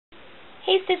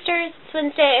Hey sisters, it's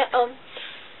Wednesday.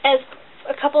 As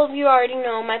a couple of you already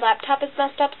know, my laptop is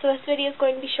messed up, so this video is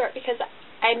going to be short because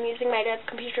I'm using my dad's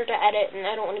computer to edit, and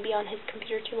I don't want to be on his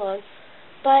computer too long.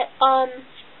 But,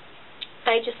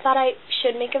 I just thought I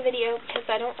should make a video because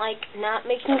I don't like not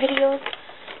making videos,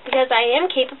 because I am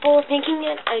capable of making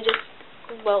it. I just,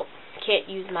 can't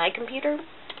use my computer.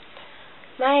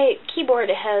 My keyboard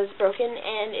has broken,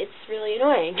 and it's really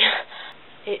annoying.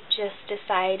 It just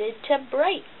decided to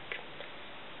break.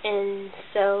 And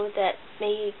so that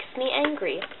makes me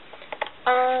angry.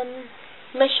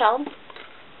 Michelle.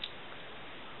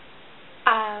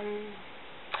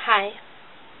 Hi.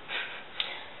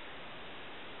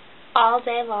 All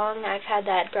day long I've had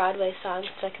that Broadway song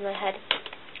stuck in my head.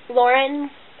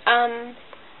 Lauren,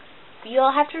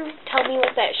 you'll have to tell me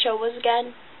what that show was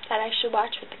again that I should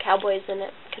watch with the cowboys in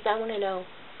it, because I want to know.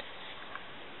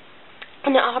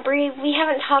 And Aubrey, we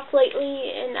haven't talked lately,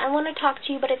 and I want to talk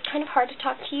to you, but it's kind of hard to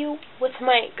talk to you with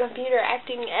my computer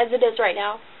acting as it is right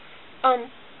now.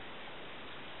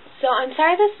 So I'm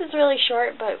sorry this is really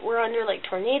short, but we're under like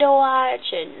tornado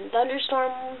watch and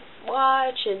thunderstorm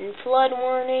watch and flood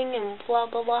warning and blah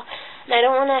blah blah. And I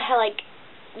don't want to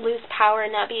lose power and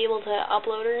not be able to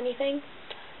upload or anything.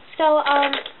 So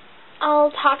I'll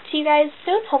talk to you guys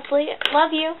soon, hopefully. Love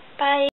you. Bye.